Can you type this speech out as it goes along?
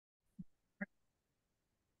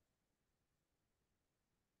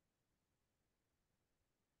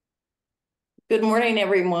Good morning,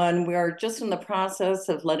 everyone. We are just in the process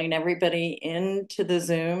of letting everybody into the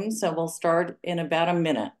Zoom, so we'll start in about a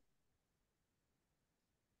minute.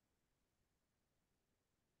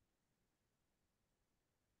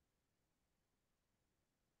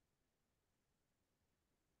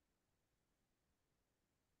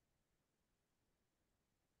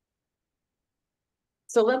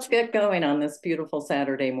 So let's get going on this beautiful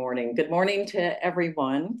Saturday morning. Good morning to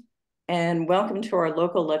everyone, and welcome to our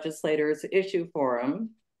local legislators issue forum,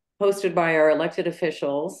 hosted by our elected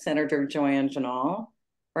officials, Senator Joanne Janal,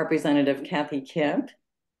 Representative Kathy Kipp,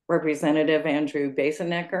 Representative Andrew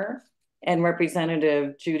Basenecker, and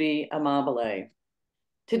Representative Judy Amabile.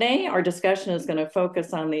 Today, our discussion is going to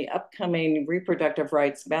focus on the upcoming reproductive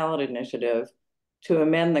rights ballot initiative to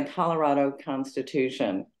amend the Colorado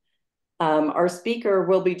Constitution. Our speaker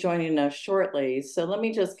will be joining us shortly, so let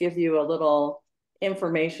me just give you a little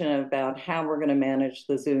information about how we're going to manage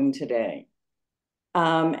the Zoom today.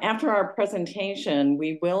 After our presentation,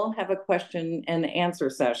 we will have a question and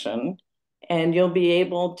answer session, and you'll be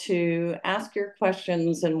able to ask your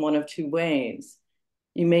questions in one of two ways.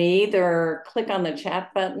 You may either click on the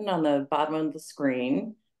chat button on the bottom of the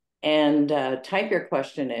screen and type your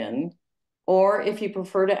question in, or if you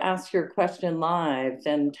prefer to ask your question live,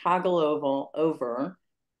 then toggle over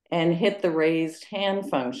and hit the raised hand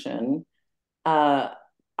function. I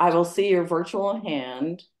will see your virtual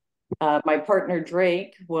hand. My partner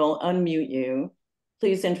Drake will unmute you.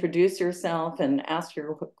 Please introduce yourself and ask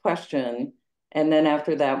your question. And then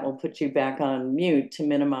after that, we'll put you back on mute to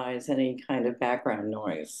minimize any kind of background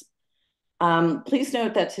noise. Please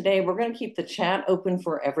note that today we're going to keep the chat open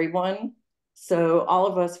for everyone. So all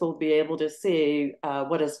of us will be able to see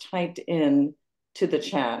what is typed in to the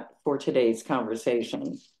chat for today's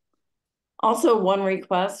conversation. Also, one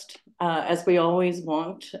request, as we always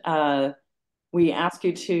want, we ask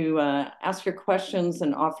you to ask your questions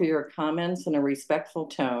and offer your comments in a respectful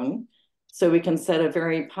tone so we can set a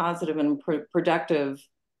very positive and productive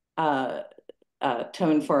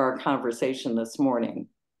tone for our conversation this morning.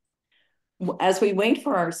 As we wait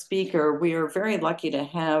for our speaker, we are very lucky to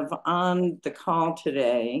have on the call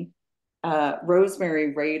today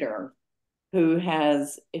Rosemary Rader, who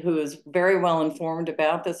is very well informed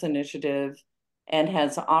about this initiative and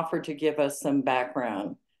has offered to give us some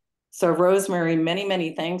background. So Rosemary, many,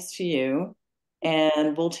 many thanks to you.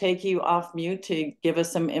 And we'll take you off mute to give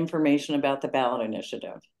us some information about the ballot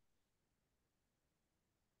initiative.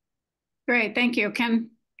 Great, thank you. Can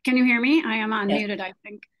you hear me? I am unmuted, yes. I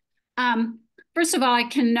think. First of all, I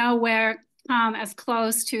can nowhere come as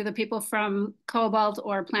close to the people from Cobalt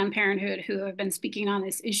or Planned Parenthood who have been speaking on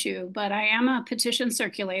this issue, but I am a petition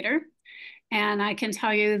circulator. And I can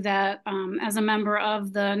tell you that as a member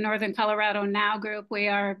of the Northern Colorado Now group, we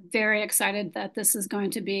are very excited that this is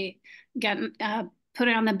going to be put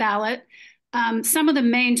on the ballot. Some of the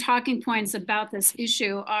main talking points about this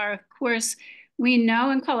issue are, of course, we know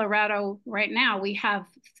in Colorado right now we have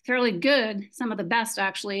fairly good, some of the best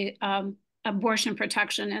actually, abortion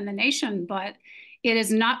protection in the nation, but it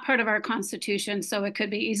is not part of our Constitution, so it could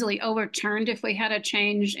be easily overturned if we had a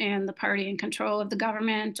change in the party in control of the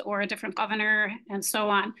government or a different governor and so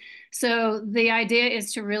on. So the idea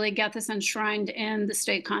is to really get this enshrined in the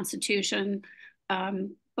state constitution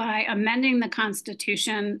by amending the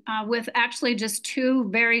Constitution with actually just two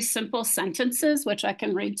very simple sentences, which I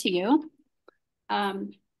can read to you.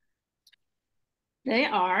 They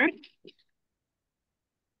are: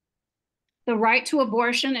 the right to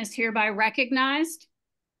abortion is hereby recognized.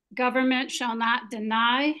 Government shall not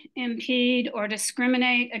deny, impede, or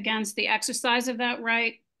discriminate against the exercise of that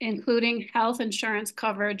right, including health insurance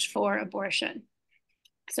coverage for abortion.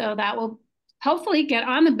 So that will hopefully get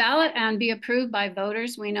on the ballot and be approved by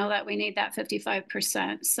voters. We know that we need that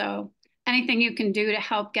 55%. So anything you can do to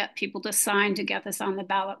help get people to sign to get this on the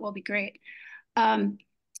ballot will be great.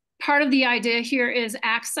 Part of the idea here is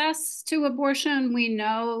access to abortion. We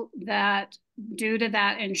know that due to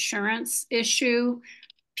that insurance issue,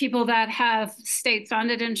 people that have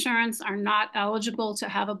state-funded insurance are not eligible to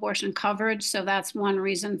have abortion coverage. So that's one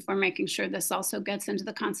reason for making sure this also gets into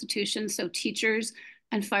the Constitution. So teachers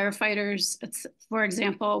and firefighters, for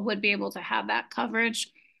example, would be able to have that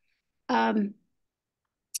coverage.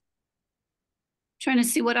 Trying to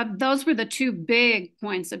see those were the two big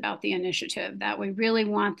points about the initiative, that we really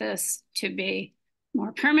want this to be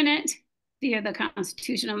more permanent via the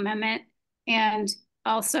constitutional amendment, and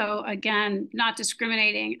also, again, not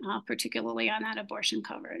discriminating particularly on that abortion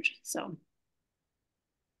coverage. So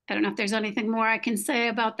I don't know if there's anything more I can say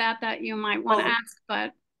about that you might want to ask,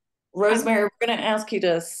 but. Rosemary, we're going to ask you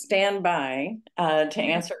to stand by to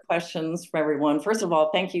answer questions from everyone. First of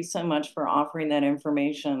all, thank you so much for offering that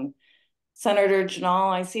information. Senator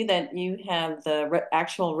Janal, I see that you have the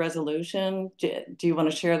actual resolution. Do you want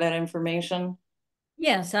to share that information?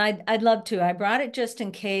 Yes, I'd love to. I brought it just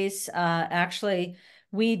in case. Actually,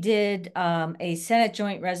 we did a Senate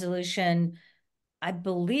joint resolution. I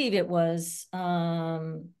believe it was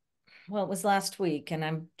well, it was last week, and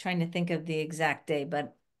I'm trying to think of the exact day,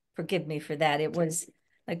 but forgive me for that. It was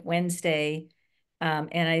like Wednesday,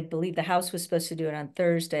 and I believe the House was supposed to do it on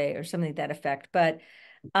Thursday or something to that effect. But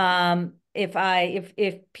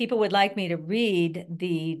if people would like me to read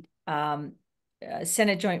the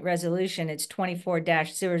Senate Joint Resolution, it's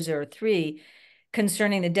 24-003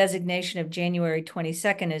 concerning the designation of January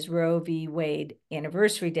 22nd as Roe v. Wade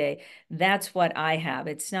Anniversary Day. That's what I have.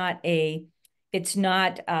 It's not the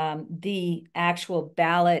actual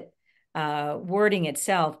ballot wording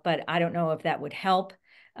itself, but I don't know if that would help,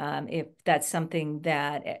 if that's something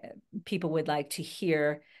that people would like to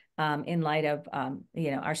hear in light of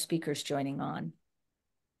our speakers joining on.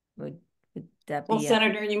 Would that be? Well,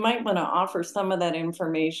 Senator, you might want to offer some of that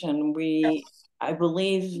information. I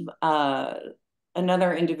believe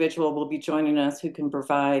another individual will be joining us who can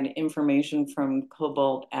provide information from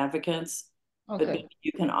Cobalt Advocates, but maybe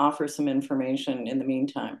you can offer some information in the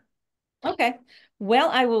meantime. Okay.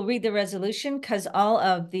 Well, I will read the resolution because all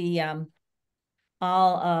of the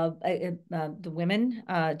women,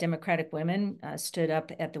 Democratic women, stood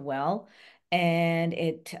up at the well, and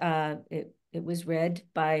it was read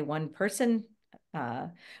by one person.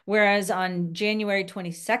 Whereas on January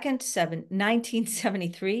 22nd,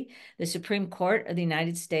 1973, the Supreme Court of the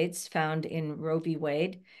United States found in Roe v.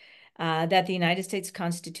 Wade that the United States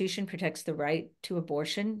Constitution protects the right to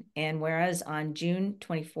abortion. And whereas on June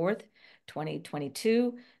 24th,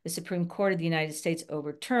 2022, the Supreme Court of the United States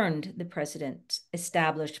overturned the precedent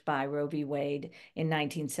established by Roe v. Wade in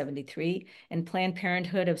 1973 and Planned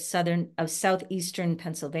Parenthood of Southeastern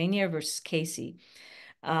Pennsylvania versus Casey.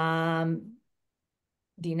 The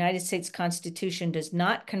United States Constitution does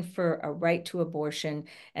not confer a right to abortion,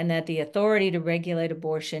 and that the authority to regulate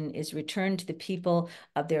abortion is returned to the people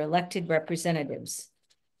of their elected representatives.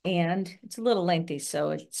 And it's a little lengthy,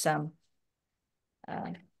 so it's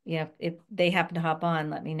if they happen to hop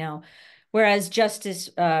on, let me know. Whereas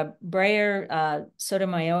Justice Breyer,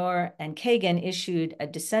 Sotomayor, and Kagan issued a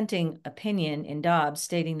dissenting opinion in Dobbs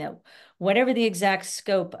stating that whatever the exact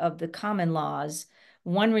scope of the common laws,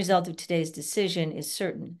 one result of today's decision is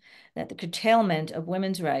certain, that the curtailment of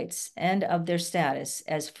women's rights and of their status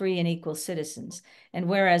as free and equal citizens, and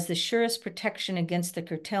whereas the surest protection against the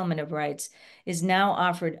curtailment of rights is now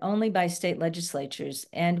offered only by state legislatures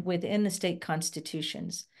and within the state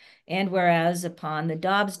constitutions, and whereas upon the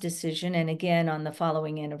Dobbs decision, and again on the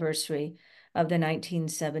following anniversary of the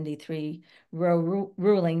 1973 Roe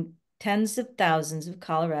ruling, tens of thousands of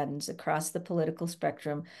Coloradans across the political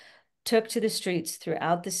spectrum took to the streets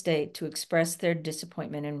throughout the state to express their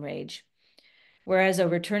disappointment and rage. Whereas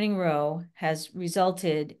overturning Roe has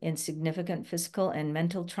resulted in significant physical and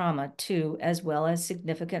mental trauma to, as well as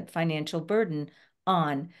significant financial burden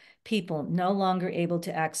on people no longer able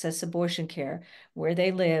to access abortion care where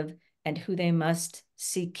they live and who they must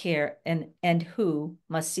seek care and who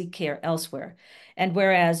must seek care elsewhere. And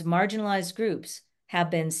whereas marginalized groups have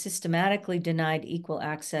been systematically denied equal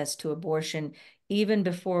access to abortion even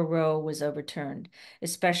before Roe was overturned,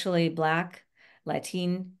 especially Black,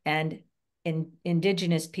 Latin, and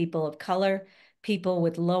Indigenous people of color, people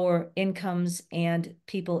with lower incomes, and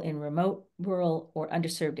people in remote, rural, or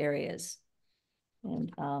underserved areas.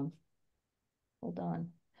 And hold on.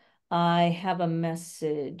 I have a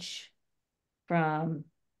message from,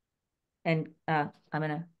 and I'm going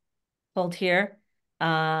to hold here.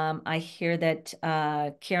 I hear that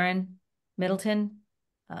Karen Middleton,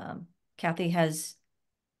 Kathy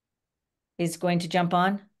is going to jump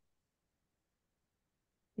on.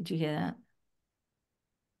 Did you hear that?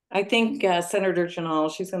 I think Senator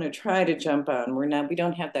Janal, she's going to try to jump on. We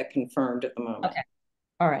don't have that confirmed at the moment. Okay.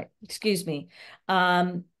 All right. Excuse me.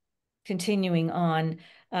 Continuing on,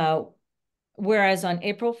 whereas on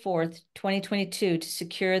April 4th, 2022, to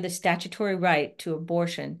secure the statutory right to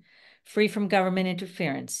abortion free from government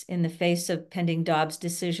interference in the face of pending Dobbs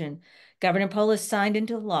decision, Governor Polis signed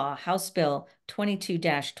into law House Bill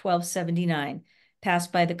 22-1279,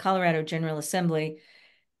 passed by the Colorado General Assembly,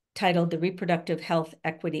 titled the Reproductive Health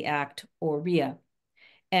Equity Act, or RHEA.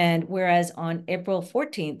 And whereas on April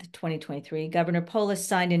 14th, 2023, Governor Polis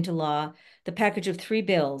signed into law the package of 3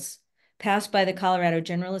 bills passed by the Colorado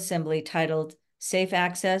General Assembly titled Safe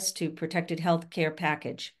Access to Protected Health Care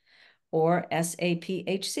Package, or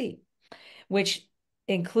SAPHC. which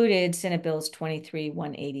included Senate Bills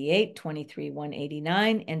 23-188,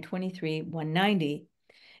 23-189, and 23-190.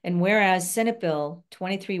 And whereas Senate Bill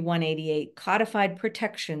 23-188 codified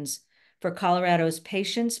protections for Colorado's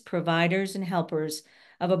patients, providers, and helpers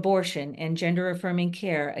of abortion and gender-affirming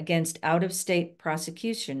care against out-of-state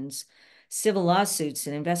prosecutions, civil lawsuits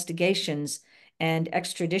and investigations, and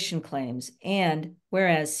extradition claims. And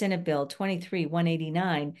whereas Senate Bill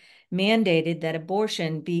 23-189 mandated that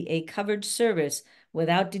abortion be a covered service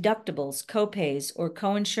without deductibles, copays, or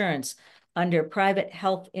coinsurance under private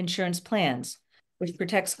health insurance plans, which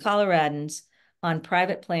protects Coloradans on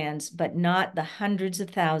private plans, but not the hundreds of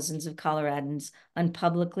thousands of Coloradans on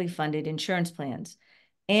publicly funded insurance plans.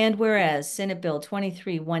 And whereas Senate Bill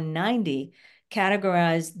 23-190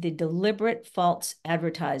 categorized the deliberate false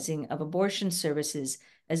advertising of abortion services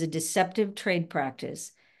as a deceptive trade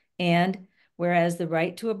practice, and whereas the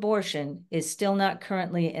right to abortion is still not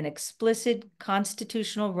currently an explicit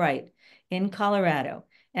constitutional right in Colorado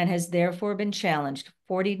and has therefore been challenged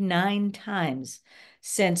 49 times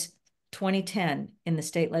since 2010 in the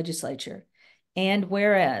state legislature. And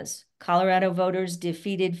whereas Colorado voters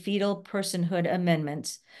defeated fetal personhood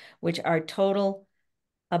amendments, which are total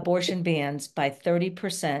abortion bans by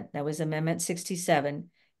 30%, that was Amendment 67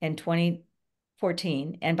 in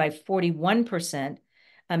 2014, and by 41%,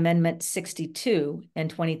 Amendment 62 in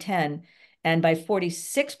 2010, and by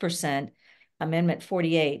 46%, Amendment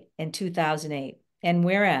 48 in 2008. And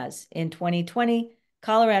whereas in 2020,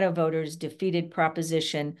 Colorado voters defeated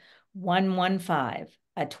Proposition 115,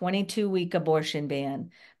 a 22-week abortion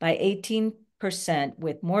ban, by 18%,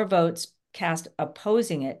 with more votes cast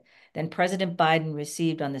opposing it than President Biden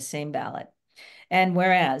received on the same ballot. And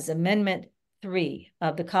whereas Amendment 3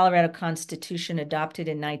 of the Colorado Constitution, adopted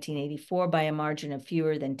in 1984 by a margin of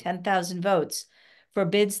fewer than 10,000 votes,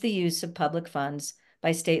 forbids the use of public funds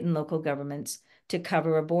by state and local governments to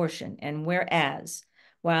cover abortion. And whereas,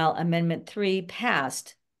 while Amendment 3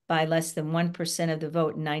 passed by less than 1% of the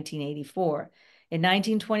vote in 1984, in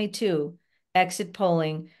 1922, exit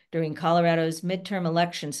polling during Colorado's midterm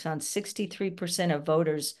elections found 63% of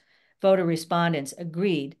voter respondents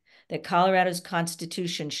agreed that Colorado's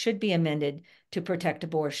Constitution should be amended to protect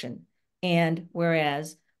abortion. And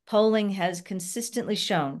whereas polling has consistently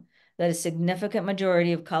shown that a significant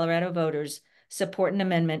majority of Colorado voters support an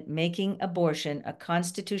amendment making abortion a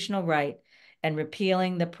constitutional right and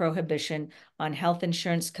repealing the prohibition on health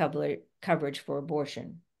insurance coverage for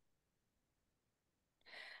abortion.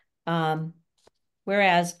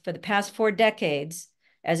 Whereas for the past 4 decades,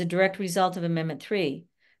 as a direct result of Amendment 3,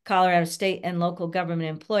 Colorado state and local government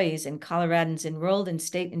employees and Coloradans enrolled in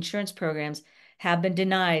state insurance programs have been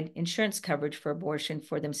denied insurance coverage for abortion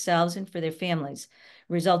for themselves and for their families,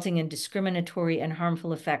 resulting in discriminatory and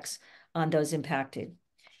harmful effects on those impacted.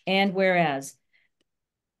 And whereas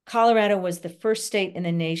Colorado was the first state in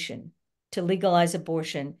the nation to legalize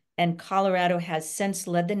abortion, and Colorado has since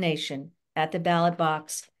led the nation at the ballot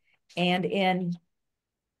box and in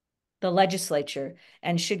the legislature,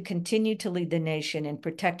 and should continue to lead the nation in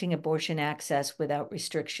protecting abortion access without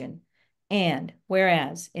restriction. And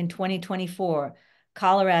whereas in 2024,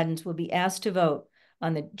 Coloradans will be asked to vote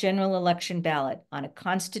on the general election ballot on a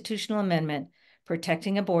constitutional amendment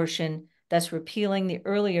protecting abortion, thus repealing the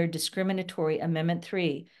earlier discriminatory Amendment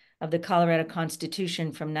 3 of the Colorado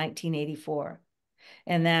Constitution from 1984.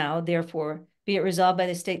 And now, therefore, be it resolved by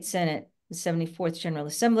the State Senate, the 74th General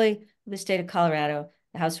Assembly of the State of Colorado,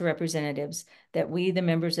 the House of Representatives, that we, the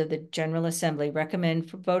members of the General Assembly, recommend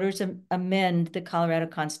for voters amend the Colorado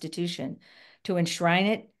Constitution to enshrine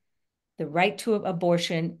it, the right to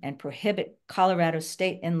abortion, and prohibit Colorado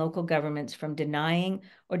state and local governments from denying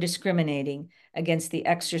or discriminating against the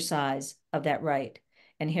exercise of that right,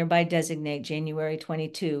 and hereby designate January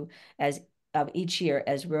 22 of each year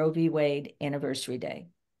as Roe v. Wade Anniversary Day.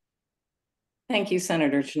 Thank you,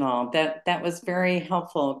 Senator Chenal. That was very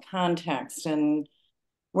helpful context. And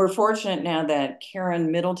we're fortunate now that Karen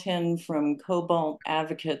Middleton from Cobalt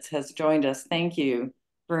Advocates has joined us. Thank you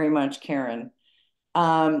very much, Karen.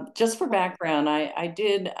 Just for background, I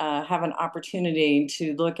did have an opportunity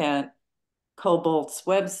to look at Cobalt's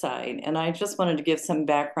website, and I just wanted to give some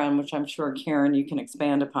background, which I'm sure, Karen, you can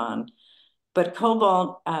expand upon. But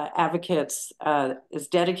Cobalt Advocates is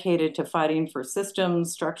dedicated to fighting for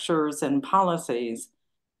systems, structures, and policies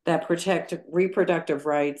that protect reproductive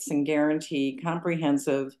rights and guarantee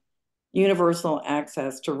comprehensive, universal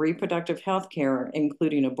access to reproductive health care,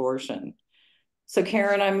 including abortion. So,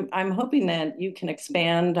 Karen, I'm hoping that you can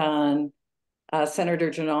expand on Senator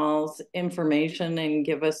Chenal's information and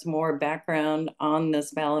give us more background on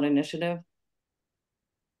this ballot initiative.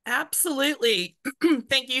 Absolutely.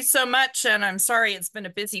 Thank you so much. And I'm sorry it's been a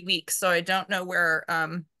busy week, so I don't know where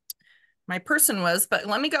my person was, but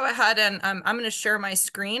let me go ahead and I'm going to share my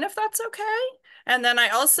screen if that's okay. And then I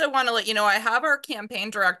also want to let you know I have our campaign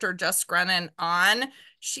director, Jess Grennan, on.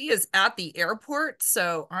 She is at the airport,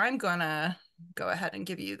 so I'm going to go ahead and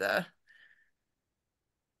give you the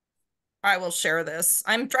I will share this.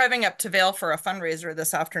 I'm driving up to Vail for a fundraiser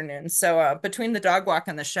this afternoon. So between the dog walk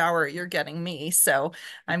and the shower, you're getting me. So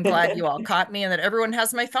I'm glad you all caught me and that everyone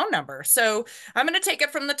has my phone number. So I'm going to take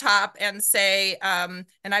it from the top and say, and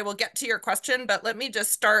I will get to your question, but let me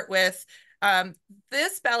just start with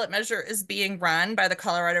this ballot measure is being run by the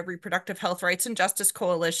Colorado Reproductive Health Rights and Justice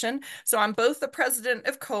Coalition. So I'm both the president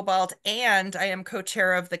of Cobalt and I am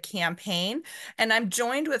co-chair of the campaign. And I'm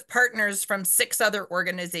joined with partners from 6 other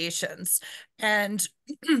organizations. And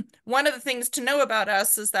one of the things to know about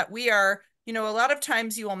us is that we are, a lot of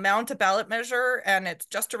times you will mount a ballot measure and it's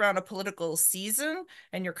just around a political season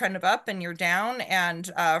and you're kind of up and you're down. And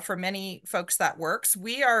for many folks that works.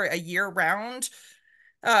 We are a year-round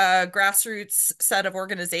grassroots set of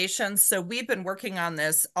organizations. So we've been working on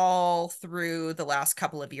this all through the last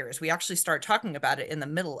couple of years. We actually started talking about it in the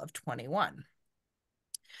middle of 21.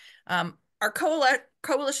 Our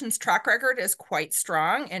coalition's track record is quite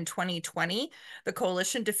strong. In 2020, the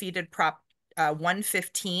coalition defeated Prop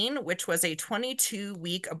 115, which was a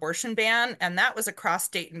 22-week abortion ban, and that was across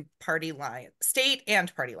state and party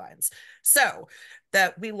lines. So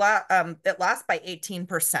that it lost by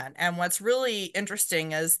 18%. And what's really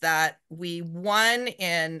interesting is that we won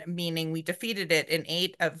meaning we defeated it in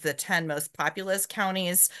 8 of the 10 most populous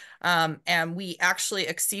counties. And we actually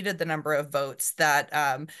exceeded the number of votes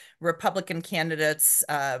that Republican candidates,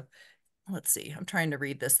 let's see, I'm trying to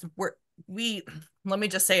read this. Let me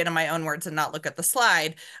just say it in my own words and not look at the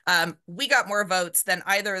slide. We got more votes than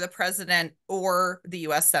either the president or the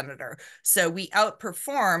US senator. So we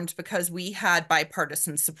outperformed because we had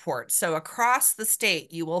bipartisan support. So across the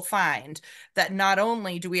state, you will find that not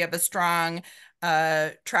only do we have a strong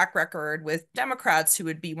track record with Democrats, who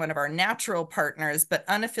would be one of our natural partners, but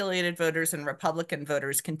unaffiliated voters and Republican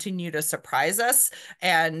voters continue to surprise us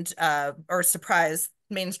and or surprise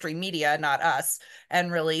mainstream media, not us,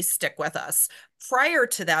 and really stick with us. Prior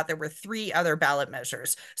to that, there were 3 other ballot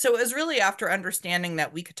measures. So it was really after understanding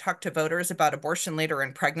that we could talk to voters about abortion later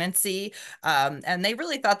in pregnancy. And they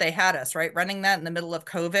really thought they had us, right? Running that in the middle of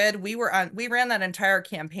COVID. We ran that entire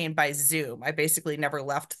campaign by Zoom. I basically never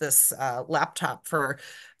left this laptop for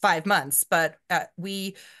 5 months, but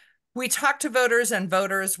we talked to voters and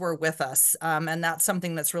voters were with us. And that's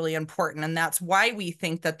something that's really important. And that's why we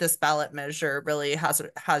think that this ballot measure really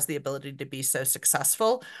has the ability to be so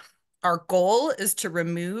successful. Our goal is to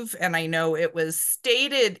remove, and I know it was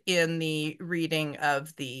stated in the reading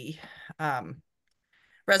of the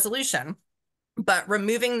resolution, but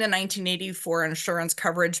removing the 1984 insurance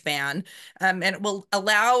coverage ban, and it will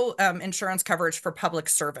allow insurance coverage for public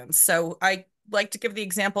servants. So I like to give the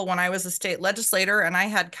example when I was a state legislator and I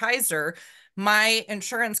had Kaiser, my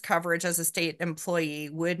insurance coverage as a state employee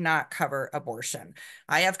would not cover abortion.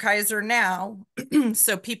 I have Kaiser now,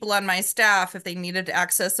 so people on my staff, if they needed to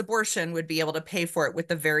access abortion, would be able to pay for it with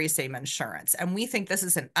the very same insurance. And we think this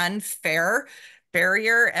is an unfair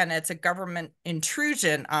barrier and it's a government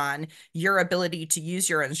intrusion on your ability to use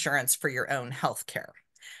your insurance for your own health care.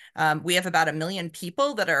 We have about 1 million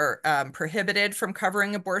people that are prohibited from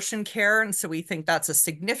covering abortion care. And so we think that's a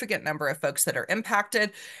significant number of folks that are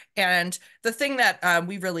impacted. And the thing that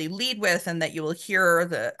we really lead with and that you will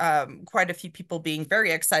hear quite a few people being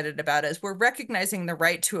very excited about is we're recognizing the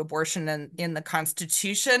right to abortion in the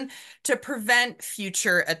Constitution to prevent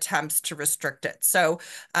future attempts to restrict it. So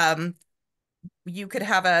you could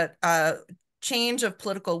have a change of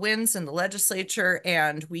political winds in the legislature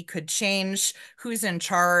and we could change who's in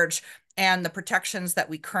charge and the protections that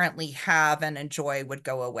we currently have and enjoy would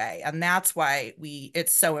go away. And that's why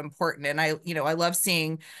it's so important. And I love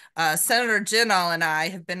seeing Senator Jindal and I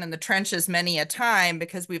have been in the trenches many a time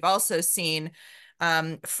because we've also seen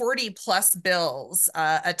 40 plus bills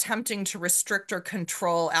attempting to restrict or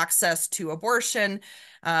control access to abortion,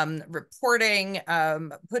 reporting,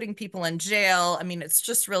 putting people in jail. I mean, it's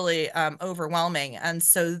just really overwhelming. And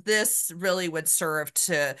so this really would serve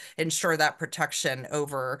to ensure that protection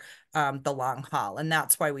over the long haul. And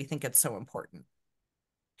that's why we think it's so important.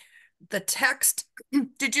 The text,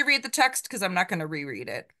 did you read the text? Because I'm not going to reread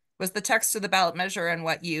it. Was the text of the ballot measure and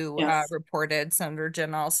what you reported, Senator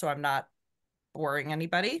Jindal, so I'm not boring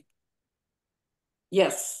anybody?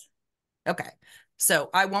 Yes. Okay.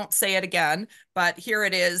 So I won't say it again, but here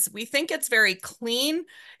it is. We think it's very clean,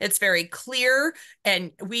 it's very clear,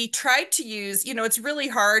 and we tried to use, you know, it's really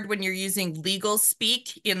hard when you're using legal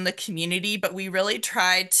speak in the community, but we really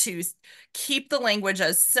tried to keep the language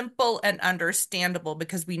as simple and understandable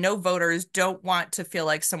because we know voters don't want to feel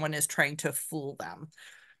like someone is trying to fool them.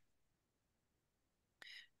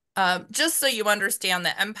 Just so you understand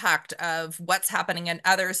the impact of what's happening in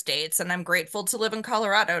other states, and I'm grateful to live in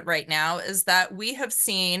Colorado right now, is that we have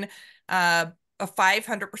seen a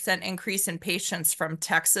 500% increase in patients from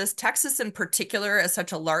Texas. Texas in particular is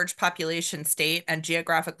such a large population state and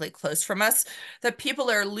geographically close from us that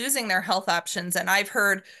people are losing their health options. And I've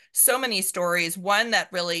heard so many stories. One that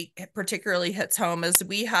really particularly hits home is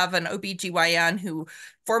we have an OBGYN who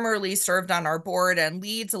formerly served on our board and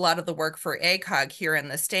leads a lot of the work for ACOG here in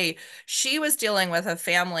the state. She was dealing with a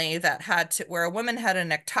family that where a woman had an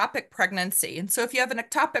ectopic pregnancy. And so if you have an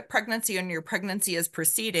ectopic pregnancy and your pregnancy is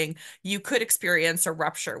proceeding, you could experience a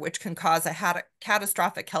rupture, which can cause a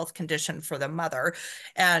catastrophic health condition for the mother.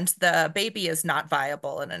 And the baby is not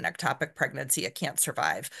viable in an ectopic pregnancy. It can't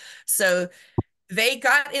survive. So they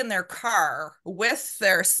got in their car with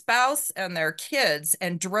their spouse and their kids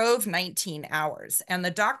and drove 19 hours. And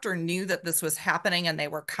the doctor knew that this was happening and they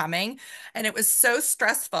were coming. And it was so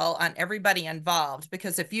stressful on everybody involved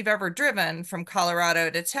because if you've ever driven from Colorado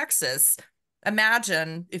to Texas,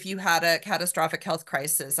 imagine if you had a catastrophic health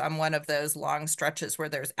crisis on one of those long stretches where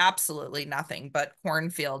there's absolutely nothing but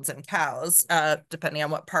cornfields and cows, depending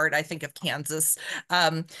on what part I think of Kansas.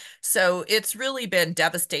 So it's really been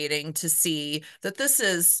devastating to see that this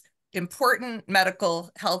is important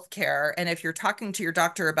medical health care. And if you're talking to your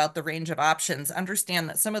doctor about the range of options, understand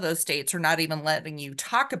that some of those states are not even letting you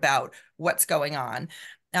talk about what's going on.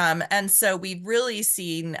 And so we've really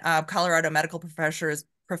seen Colorado medical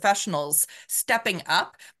professionals stepping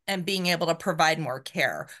up and being able to provide more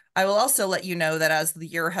care. I will also let you know that as the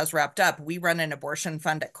year has wrapped up, we run an abortion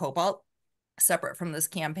fund at Cobalt, separate from this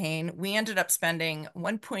campaign. We ended up spending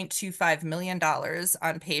 $1.25 million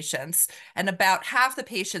on patients, and about half the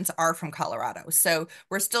patients are from Colorado. So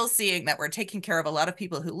we're still seeing that we're taking care of a lot of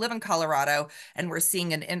people who live in Colorado, and we're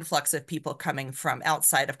seeing an influx of people coming from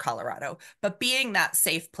outside of Colorado. But being that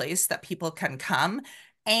safe place that people can come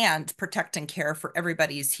and protect and care for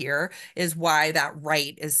everybody's here is why that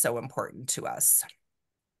right is so important to us.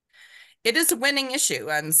 It is a winning issue.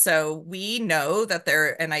 And so we know that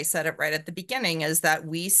and I said it right at the beginning, is that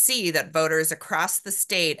we see that voters across the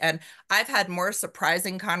state, and I've had more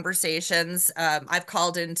surprising conversations. I've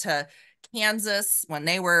called into Kansas when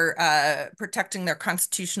they were protecting their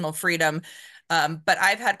constitutional freedom. But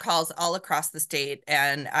I've had calls all across the state,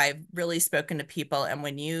 and I've really spoken to people. And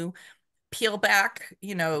when you peel back,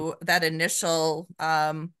 you know, that initial,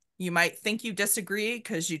 you might think you disagree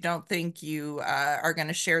because you don't think you are going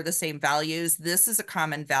to share the same values. This is a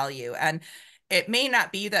common value. And it may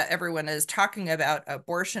not be that everyone is talking about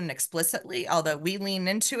abortion explicitly, although we lean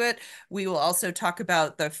into it. We will also talk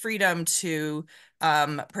about the freedom to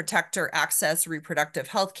protect or access reproductive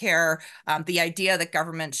health care, the idea that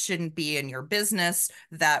government shouldn't be in your business,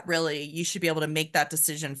 that really you should be able to make that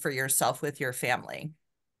decision for yourself with your family.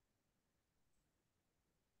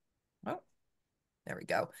 Oh, there we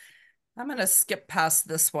go. I'm going to skip past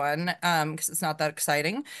this one because it's not that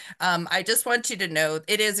exciting. I just want you to know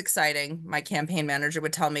it is exciting, my campaign manager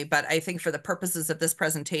would tell me, but I think for the purposes of this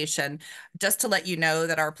presentation, just to let you know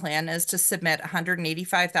that our plan is to submit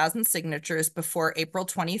 185,000 signatures before April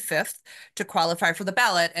 25th to qualify for the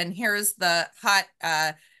ballot. And here's the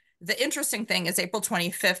the interesting thing is April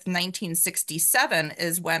 25th, 1967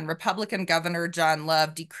 is when Republican Governor John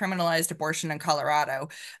Love decriminalized abortion in Colorado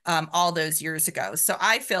all those years ago. So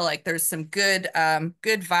I feel like there's some good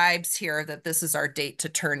vibes here that this is our date to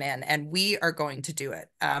turn in, and we are going to do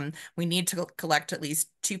it. We need to collect at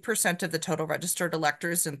least 2% of the total registered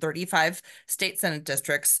electors in 35 state Senate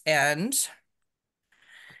districts, and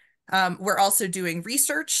we're also doing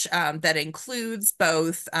research that includes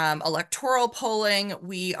both electoral polling.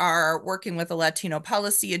 We are working with a Latino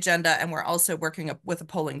policy agenda, and we're also working with a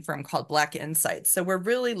polling firm called Black Insights. So we're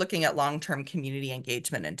really looking at long-term community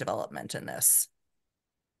engagement and development in this.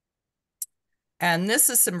 And this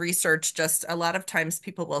is some research. Just a lot of times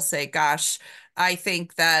people will say, gosh, I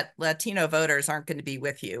think that Latino voters aren't going to be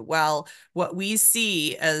with you. Well, what we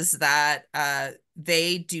see is that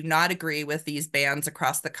they do not agree with these bans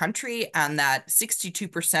across the country, and that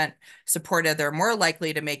 62% supported they're more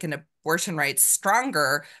likely to make an abortion rights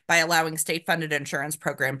stronger by allowing state-funded insurance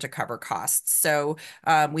program to cover costs. So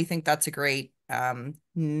we think that's a great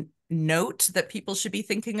note that people should be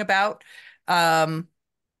thinking about.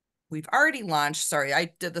 we've already launched. Sorry,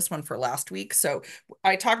 I did this one for last week. So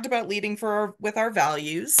I talked about leading with our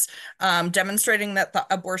values, demonstrating that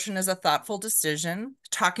abortion is a thoughtful decision,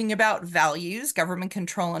 talking about values, government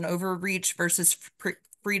control and overreach versus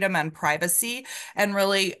freedom and privacy. And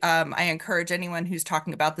really, I encourage anyone who's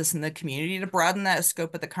talking about this in the community to broaden that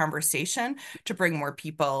scope of the conversation to bring more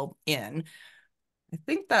people in. I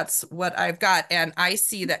think that's what I've got. And I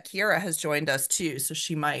see that Kiera has joined us too, so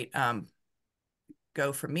she might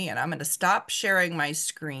go for me. And I'm going to stop sharing my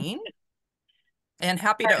screen and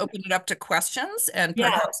happy to open it up to questions and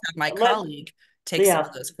perhaps have my colleague take some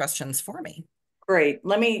of those questions for me. Great.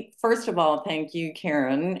 Let me, first of all, thank you,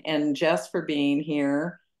 Karen and Jess, for being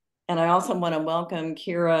here. And I also want to welcome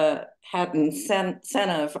Kira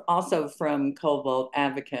Hatton-Seneff, also from Cobalt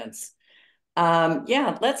Advocates.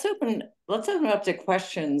 Let's open up to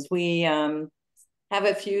questions. We have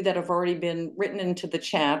a few that have already been written into the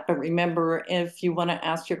chat, but remember, if you want to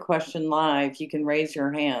ask your question live, you can raise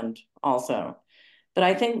your hand also. But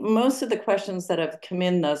I think most of the questions that have come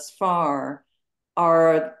in thus far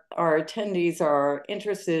are our attendees are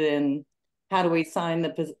interested in how do we sign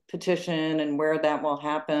the petition and where that will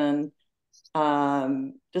happen.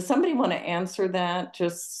 Does somebody want to answer that,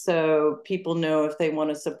 just so people know if they want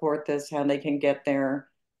to support this, how they can get their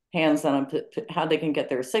hands on how they can get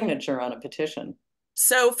their signature on a petition?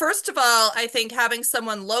 So first of all, I think having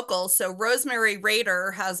someone local, so Rosemary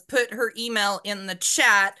Rader has put her email in the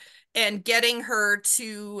chat, and getting her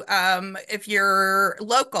to, if you're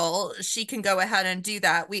local, she can go ahead and do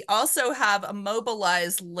that. We also have a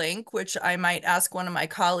Mobilize link, which I might ask one of my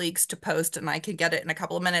colleagues to post, and I can get it in a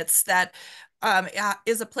couple of minutes, that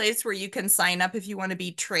is a place where you can sign up if you want to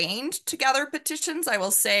be trained to gather petitions. I will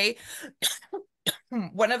say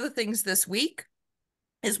one of the things this week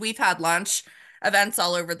is we've had launch events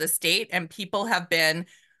all over the state, and people have been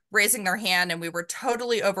raising their hand, and we were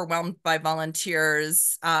totally overwhelmed by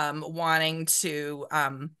volunteers wanting to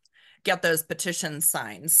get those petitions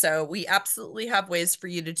signed. So we absolutely have ways for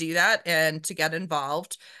you to do that and to get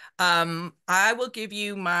involved. I will give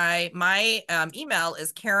you my email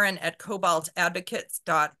is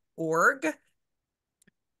karen@cobaltadvocates.org.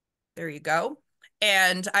 There you go.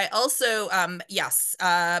 And I also,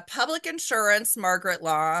 public insurance, Margaret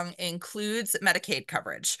Long, includes Medicaid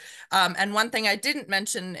coverage. And one thing I didn't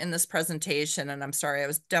mention in this presentation, and I'm sorry, I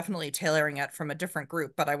was definitely tailoring it from a different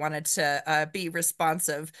group, but I wanted to be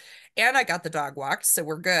responsive, and I got the dog walked, so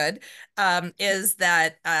we're good, is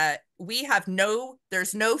that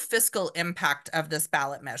there's no fiscal impact of this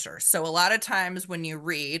ballot measure. So a lot of times when you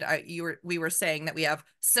read, we were saying that we have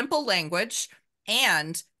simple language,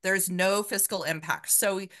 and there's no fiscal impact.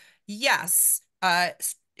 So yes,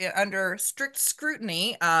 under strict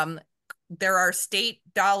scrutiny, there are state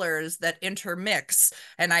dollars that intermix.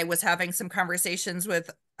 And I was having some conversations with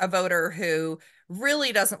a voter who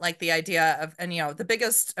really doesn't like the idea of, and the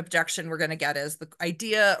biggest objection we're going to get is the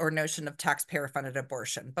idea or notion of taxpayer-funded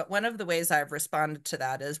abortion. But one of the ways I've responded to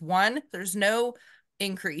that is, one, there's no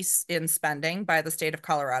increase in spending by the state of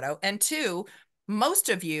Colorado, and two, most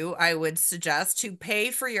of you, I would suggest, to pay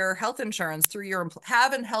for your health insurance through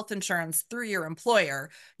health insurance through your employer,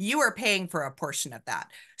 you are paying for a portion of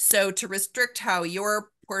that. So to restrict how your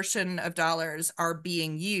portion of dollars are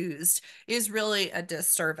being used is really a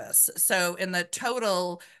disservice. So in the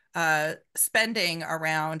total spending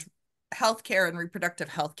around healthcare and reproductive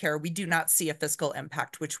healthcare, we do not see a fiscal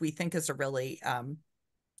impact, which we think is a really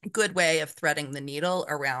good way of threading the needle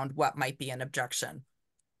around what might be an objection.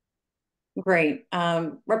 Great.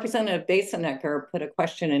 Representative Basenecker put a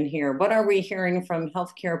question in here. What are we hearing from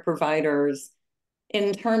healthcare providers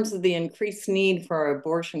in terms of the increased need for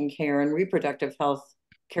abortion care and reproductive health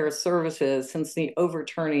care services since the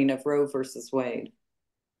overturning of Roe versus Wade?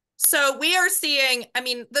 So we are seeing,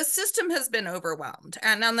 the system has been overwhelmed,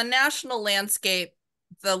 and on the national landscape,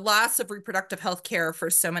 the loss of reproductive health care for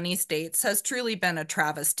so many states has truly been a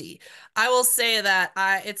travesty. I will say that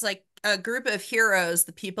it's like a group of heroes,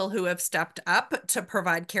 the people who have stepped up to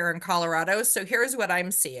provide care in Colorado. So here's what I'm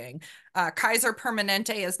seeing. Kaiser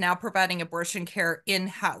Permanente is now providing abortion care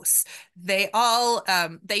in-house. They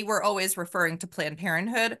were always referring to Planned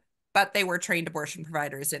Parenthood, but they were trained abortion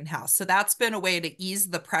providers in-house. So that's been a way to ease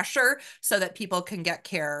the pressure so that people can get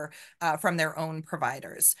care from their own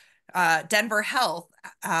providers. Denver Health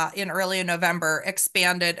in early November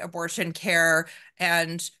expanded abortion care,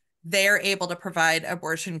 and they're able to provide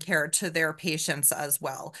abortion care to their patients as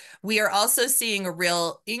well. We are also seeing a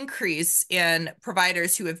real increase in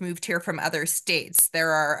providers who have moved here from other states.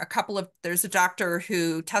 There's a doctor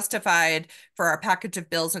who testified for our package of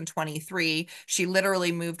bills in 23. She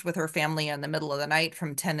literally moved with her family in the middle of the night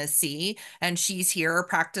from Tennessee, and she's here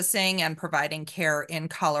practicing and providing care in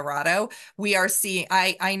Colorado. We are seeing,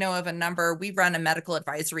 I know of a number, we run a medical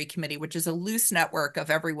advisory committee, which is a loose network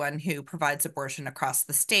of everyone who provides abortion across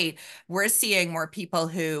the state. We're seeing more people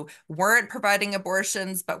who weren't providing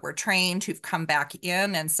abortions, but were trained, who've come back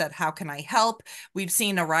in and said, how can I help? We've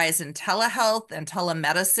seen a rise in telehealth and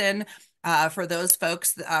telemedicine. For those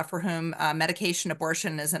folks for whom medication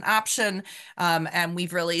abortion is an option. And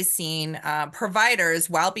we've really seen providers,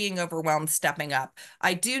 while being overwhelmed, stepping up.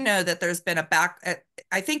 I do know that there's been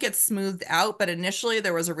I think it's smoothed out, but initially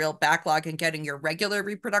there was a real backlog in getting your regular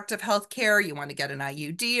reproductive health care. You want to get an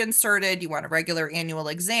IUD inserted, you want a regular annual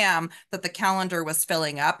exam, that the calendar was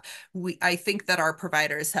filling up. I think that our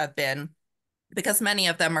providers have been, because many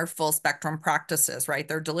of them are full spectrum practices, right?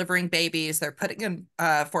 They're delivering babies, they're putting in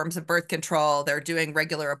forms of birth control, they're doing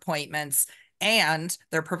regular appointments, and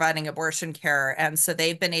they're providing abortion care. And so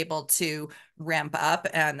they've been able to ramp up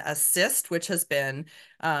and assist, which has been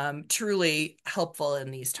truly helpful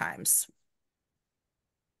in these times.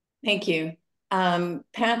 Thank you. Pat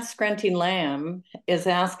Screnty Lamb is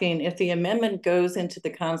asking, if the amendment goes into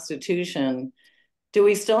the Constitution, do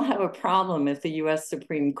we still have a problem if the U.S.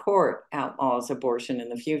 Supreme Court outlaws abortion in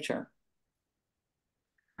the future?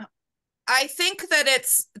 I think that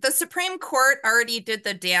the Supreme Court already did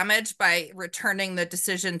the damage by returning the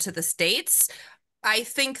decision to the states. I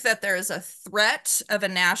think that there's a threat of a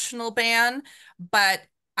national ban, but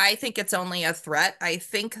I think it's only a threat. I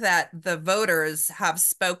think that the voters have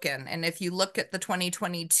spoken. And if you look at the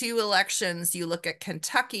 2022 elections, you look at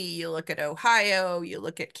Kentucky, you look at Ohio, you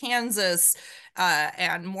look at Kansas,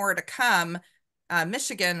 and more to come.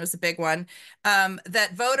 Michigan was a big one,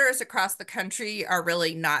 that voters across the country are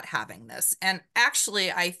really not having this. And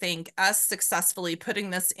actually, I think us successfully putting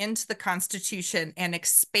this into the Constitution and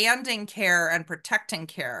expanding care and protecting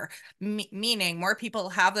care, meaning more people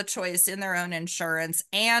have the choice in their own insurance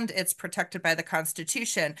and it's protected by the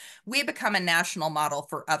Constitution, we become a national model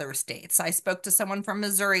for other states. I spoke to someone from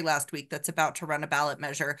Missouri last week that's about to run a ballot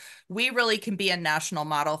measure. We really can be a national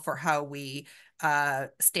model for how we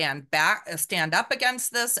stand up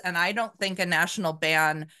against this. And I don't think a national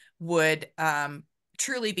ban would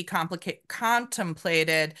truly be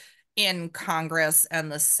contemplated in Congress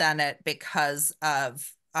and the Senate because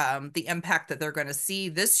of the impact that they're going to see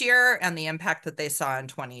this year and the impact that they saw in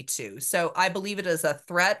 22. So I believe it is a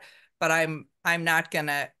threat, but I'm not going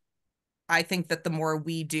to. I think that the more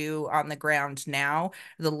we do on the ground now,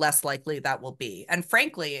 the less likely that will be. And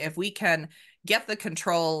frankly, if we can get the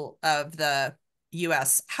control of the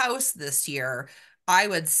U.S. House this year, I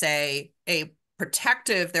would say there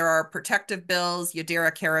are protective bills.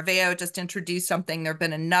 Yadira Caraveo just introduced something. There have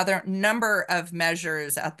been another number of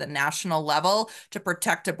measures at the national level to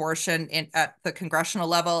protect abortion at the congressional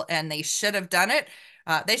level, and they should have done it.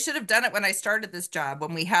 They should have done it when I started this job,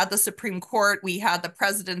 when we had the Supreme Court, we had the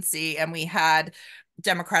presidency, and we had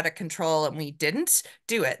Democratic control, and we didn't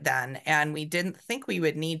do it then, and we didn't think we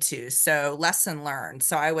would need to. So lesson learned.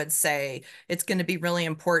 So I would say it's going to be really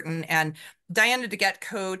important. And Diana DeGette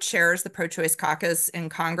co-chairs the pro-choice caucus in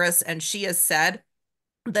Congress, and she has said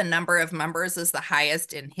the number of members is the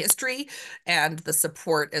highest in history, and the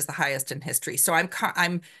support is the highest in history. So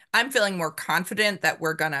I'm feeling more confident that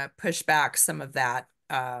we're going to push back some of that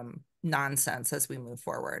nonsense as we move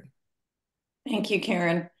forward. Thank you,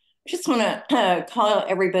 Karen. I just want to call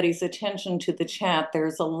everybody's attention to the chat.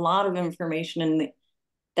 There's a lot of information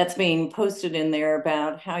that's being posted in there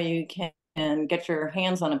about how you can get your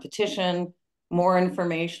hands on a petition, more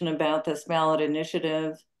information about this ballot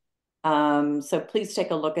initiative. So please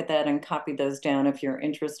take a look at that and copy those down if you're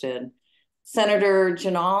interested. Senator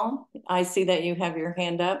Janal, I see that you have your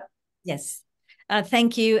hand up. Yes.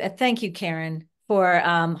 Thank you. Thank you, Karen, for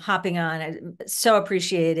hopping on. So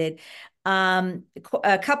appreciated.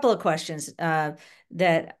 A couple of questions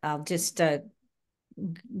that I'll just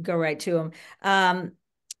go right to them.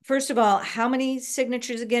 First of all, how many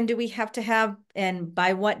signatures again do we have to have, and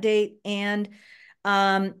by what date? And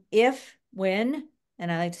when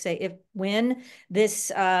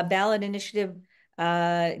this ballot initiative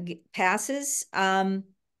passes, when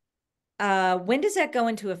does that go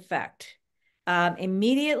into effect?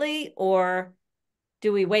 Immediately, or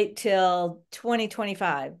do we wait till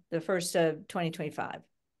 2025, the first of 2025?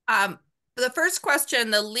 The the first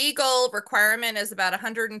question, the legal requirement is about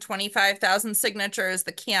 125,000 signatures.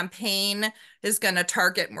 The campaign is going to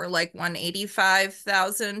target more like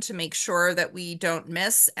 185,000 to make sure that we don't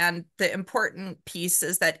miss. And the important piece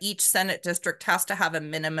is that each Senate district has to have a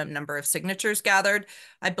minimum number of signatures gathered.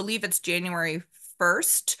 I believe it's January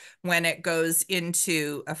 1st when it goes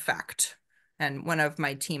into effect. And one of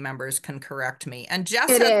my team members can correct me. And Jess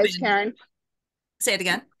It has is, been, Karen. say it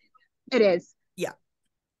again. It is. Yeah.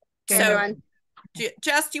 Okay, So everyone.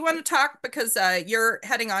 Jess, do you want to talk? Because you're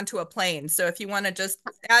heading onto a plane. So if you want to just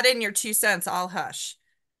add in your 2 cents, I'll hush.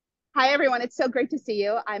 Hi, everyone. It's so great to see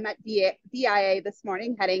you. I'm at DIA this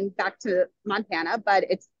morning, heading back to Montana, but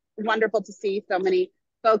it's wonderful to see so many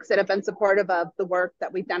folks that have been supportive of the work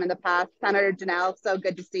that we've done in the past. Senator Janelle, so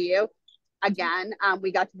good to see you again.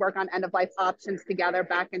 We got to work on end-of-life options together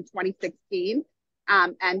back in 2016.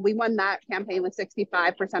 And we won that campaign with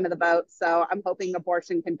 65% of the vote. So I'm hoping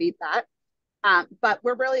abortion can beat that. But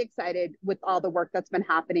we're really excited with all the work that's been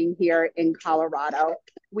happening here in Colorado.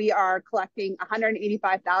 We are collecting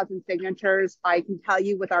 185,000 signatures. I can tell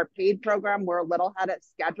you with our paid program, we're a little ahead of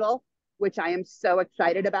schedule, which I am so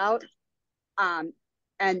excited about.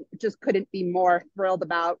 And just couldn't be more thrilled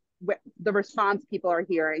about the response people are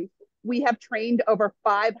hearing. We have trained over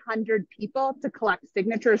 500 people to collect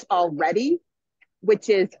signatures already, which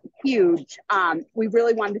is huge. We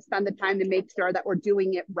really wanted to spend the time to make sure that we're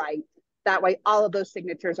doing it right. That way, all of those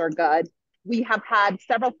signatures are good. We have had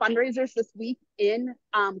several fundraisers this week in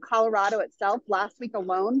Colorado itself. Last week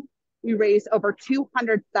alone, we raised over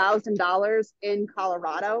 $200,000 in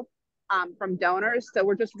Colorado from donors. So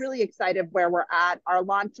we're just really excited where we're at. Our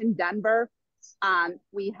launch in Denver,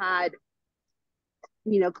 we had,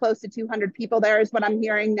 close to 200 people there is what I'm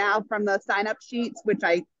hearing now from the sign-up sheets, which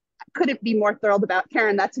I couldn't be more thrilled about.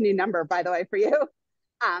 Karen, that's a new number, by the way, for you.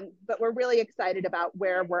 But we're really excited about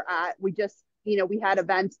where we're at. We just, we had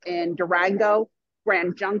events in Durango,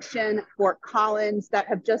 Grand Junction, Fort Collins that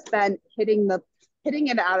have just been hitting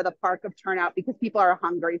it out of the park of turnout because people are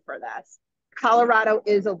hungry for this. Colorado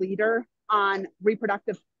is a leader on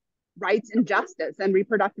reproductive rights and justice and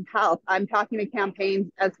reproductive health. I'm talking to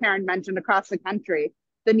campaigns, as Karen mentioned, across the country.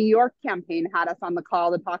 The New York campaign had us on the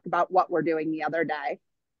call to talk about what we're doing the other day.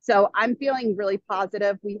 So I'm feeling really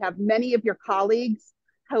positive. We have many of your colleagues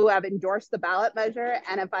who have endorsed the ballot measure.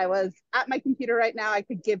 And if I was at my computer right now, I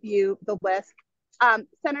could give you the list.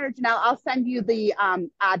 Senator Janelle, I'll send you the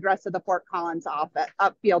address of the Fort Collins office,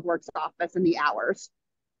 Fieldworks office and the hours.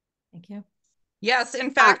 Thank you. Yes, in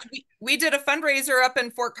fact, we did a fundraiser up in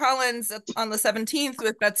Fort Collins on the 17th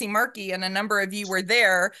with Betsy Markey, and a number of you were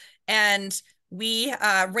there. And we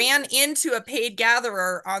ran into a paid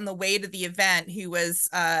gatherer on the way to the event who was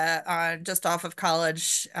just off of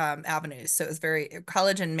College Avenue. So it was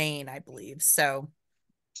College in Maine, I believe. So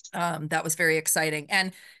that was very exciting.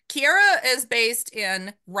 And Kiara is based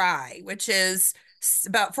in Rye, which is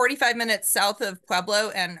about 45 minutes south of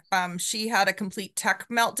Pueblo, and she had a complete tech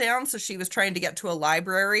meltdown. So she was trying to get to a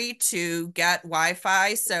library to get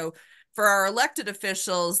Wi-Fi. So for our elected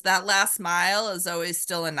officials, that last mile is always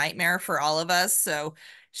still a nightmare for all of us. So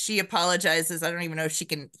she apologizes. I don't even know if she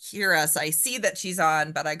can hear us. I see that she's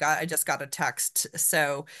on, but I just got a text.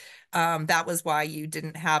 So that was why you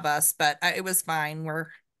didn't have us, but it was fine.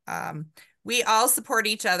 We all support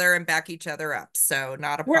each other and back each other up. So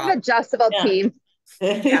not a problem. We're an adjustable team.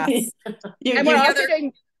 Yes. And we're also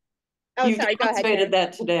doing, you sorry, go ahead. demonstrated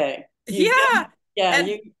that today.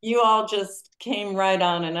 You all just came right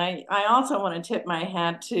on. And I also want to tip my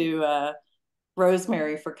hat to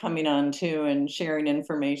Rosemary for coming on too and sharing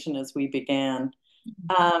information as we began.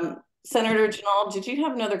 Senator Janelle, did you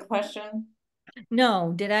have another question?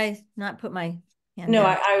 No, did I not put my hand No,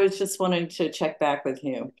 down? I was just wanting to check back with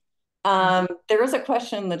you. There was a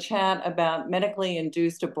question in the chat about medically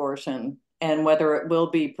induced abortion and whether it will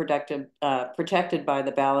be protected by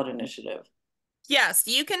the ballot initiative. Yes,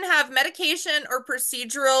 you can have medication or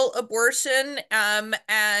procedural abortion,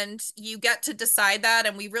 and you get to decide that.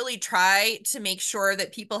 And we really try to make sure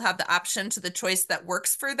that people have the option to the choice that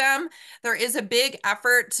works for them. There is a big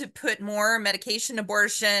effort to put more medication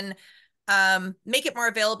abortion, make it more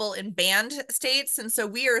available in banned states. And so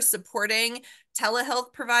we are supporting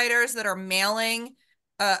telehealth providers that are mailing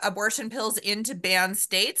abortion pills into banned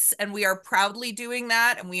states, and we are proudly doing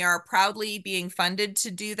that, and we are proudly being funded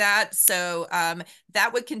to do that. So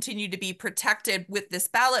that would continue to be protected with this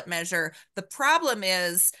ballot measure. The problem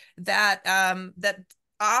is that that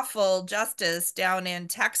awful justice down in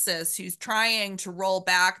Texas who's trying to roll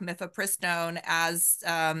back mifepristone as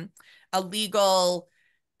a legal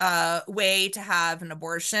way to have an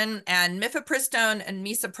abortion. And mifepristone and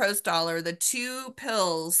misoprostol are the two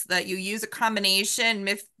pills that you use, a combination,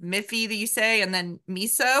 Miffy that you say, and then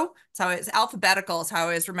miso. It's how it's alphabetical, is how I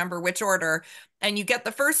always remember which order. And you get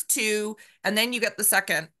the first two, and then you get the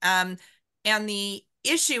second. And the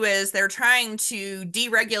issue is they're trying to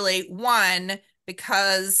deregulate one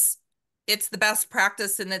because it's the best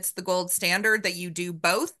practice and it's the gold standard that you do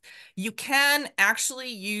both. You can actually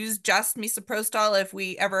use just misoprostol if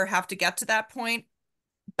we ever have to get to that point.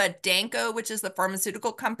 But Danco, which is the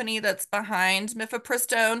pharmaceutical company that's behind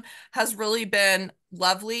mifepristone, has really been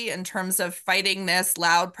lovely in terms of fighting this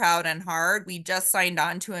loud, proud, and hard. We just signed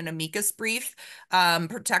on to an amicus brief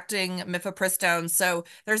protecting mifepristone. So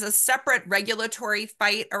there's a separate regulatory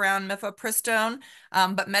fight around mifepristone,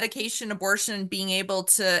 but medication abortion being able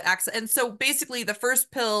to access. And so basically the first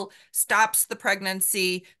pill stops the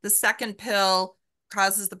pregnancy. The second pill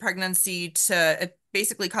causes the pregnancy to, it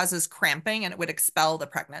basically causes cramping, and it would expel the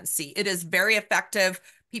pregnancy. It is very effective.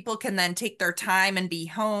 People can then take their time and be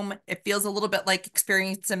home. It feels a little bit like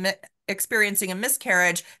experiencing a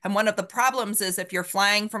miscarriage. And one of the problems is if you're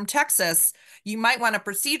flying from Texas, you might want a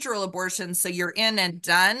procedural abortion so you're in and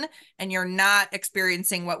done, and you're not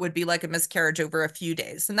experiencing what would be like a miscarriage over a few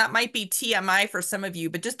days. And that might be TMI for some of you,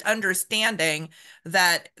 but just understanding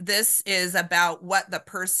that this is about what the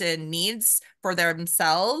person needs for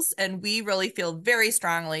themselves. And we really feel very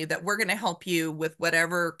strongly that we're going to help you with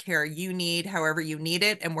whatever care you need, however you need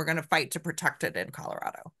it, and we're going to fight to protect it in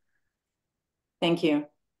Colorado. Thank you.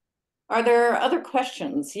 Are there other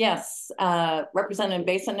questions? Yes, Representative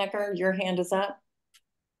Basenecker, your hand is up.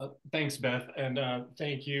 Thanks, Beth, and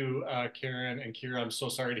thank you, Karen and Kira. I'm so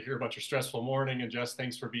sorry to hear about your stressful morning, and Jess,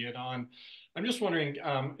 thanks for being on. I'm just wondering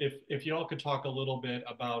if y'all could talk a little bit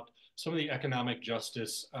about some of the economic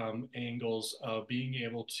justice angles of being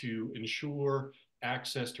able to ensure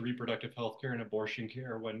access to reproductive health care and abortion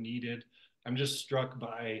care when needed. I'm just struck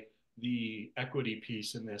by the equity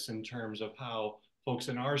piece in this in terms of how folks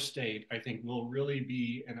in our state, I think, will really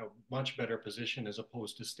be in a much better position as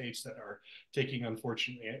opposed to states that are taking,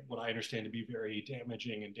 unfortunately, what I understand to be very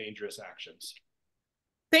damaging and dangerous actions.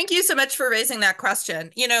 Thank you so much for raising that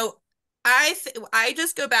question. You know, I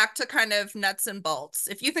just go back to kind of nuts and bolts.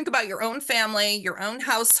 If you think about your own family, your own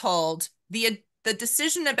household, the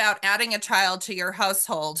decision about adding a child to your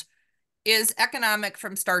household is economic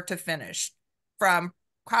from start to finish, from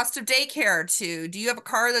cost of daycare to, do you have a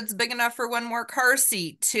car that's big enough for one more car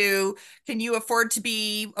seat, to, can you afford to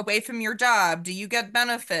be away from your job? Do you get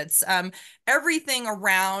benefits? Everything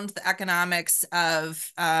around the economics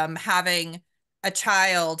of having a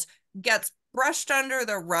child gets brushed under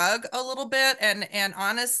the rug a little bit. And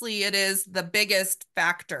honestly, it is the biggest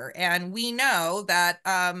factor. And we know that,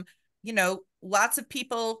 you know, lots of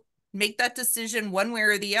people make that decision one way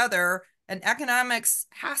or the other. And economics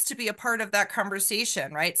has to be a part of that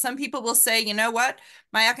conversation, right? Some people will say, you know what,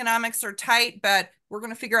 my economics are tight, but we're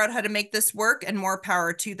going to figure out how to make this work, and more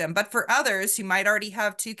power to them. But for others who might already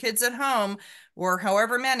have 2 kids at home, or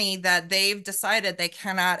however many, that they've decided they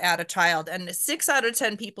cannot add a child. And 6 out of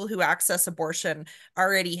 10 people who access abortion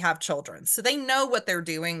already have children. So they know what they're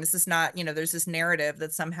doing. This is not, you know, there's this narrative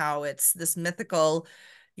that somehow it's this mythical,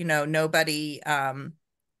 you know, nobody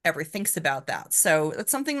ever thinks about that. So that's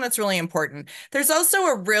something that's really important. There's also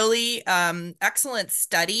a really excellent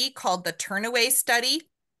study called the Turnaway Study.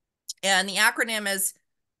 And the acronym is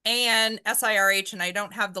ANSIRH, and I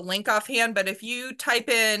don't have the link offhand, but if you type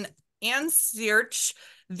in ANSIRH,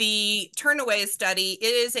 the Turnaway Study, it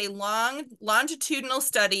is a longitudinal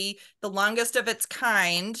study, the longest of its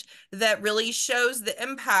kind, that really shows the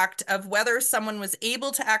impact of whether someone was able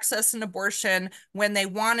to access an abortion when they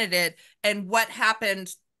wanted it and what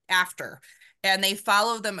happened after. And they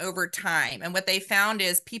follow them over time. And what they found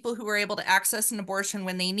is people who were able to access an abortion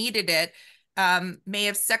when they needed it may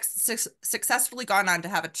have successfully gone on to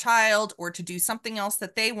have a child or to do something else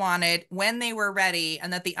that they wanted when they were ready,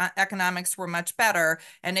 and that the economics were much better.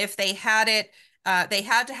 And if they had it, they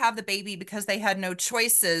had to have the baby because they had no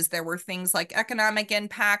choices. There were things like economic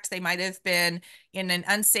impact. They might have been in an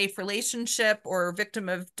unsafe relationship or a victim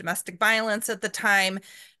of domestic violence at the time.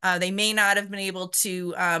 They may not have been able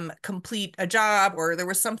to complete a job, or there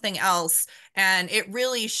was something else. And it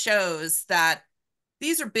really shows that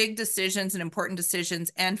these are big decisions and important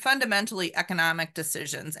decisions, and fundamentally economic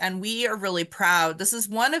decisions. And we are really proud. This is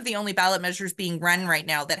one of the only ballot measures being run right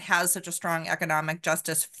now that has such a strong economic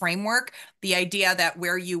justice framework. The idea that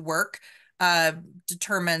where you work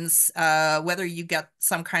determines whether you get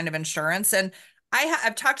some kind of insurance. And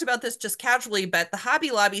I've talked about this just casually, but the Hobby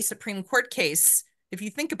Lobby Supreme Court case if you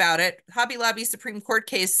think about it, Hobby Lobby Supreme Court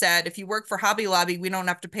case said, if you work for Hobby Lobby, we don't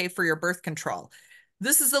have to pay for your birth control.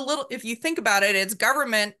 This is a little, if you think about it, it's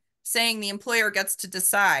government saying the employer gets to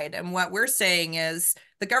decide. And what we're saying is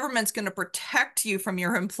the government's going to protect you from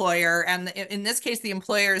your employer. And in this case, the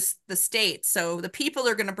employer is the state. So the people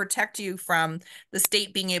are going to protect you from the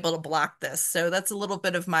state being able to block this. So that's a little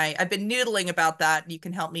bit of I've been noodling about that. You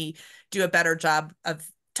can help me do a better job of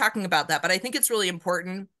talking about that. But I think it's really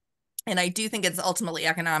important. And I do think it's ultimately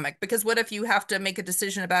economic, because what if you have to make a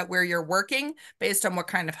decision about where you're working based on what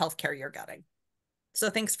kind of healthcare you're getting? So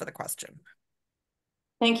thanks for the question.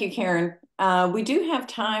 Thank you, Karen. We do have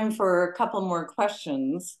time for a couple more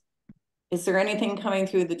questions. Is there anything coming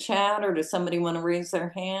through the chat, or does somebody want to raise their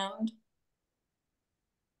hand?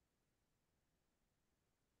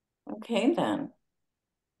 Okay, then.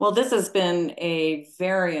 Well, this has been a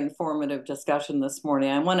very informative discussion this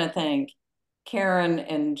morning. I want to thank Karen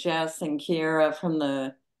and Jess and Kiera from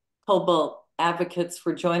the Cobalt Advocates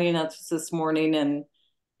for joining us this morning, and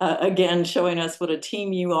again, showing us what a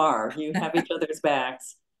team you are. You have each other's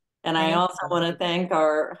backs. And I also want to thank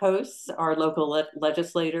our hosts, our local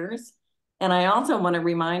legislators. And I also want to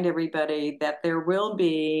remind everybody that there will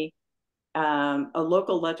be a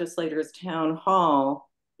local legislators town hall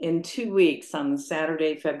in 2 weeks on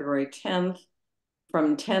Saturday, February 10th,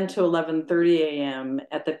 from 10 to 11:30 a.m.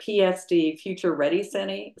 at the PSD Future Ready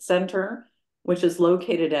Center, which is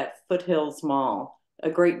located at Foothills Mall, a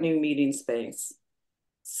great new meeting space.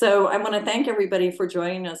 So I want to thank everybody for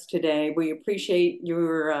joining us today. We appreciate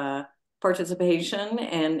your participation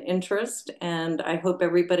and interest, and I hope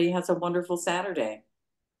everybody has a wonderful Saturday.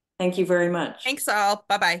 Thank you very much. Thanks all.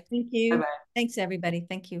 Bye-bye. Thank you. Bye-bye. Thanks, everybody.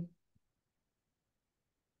 Thank you.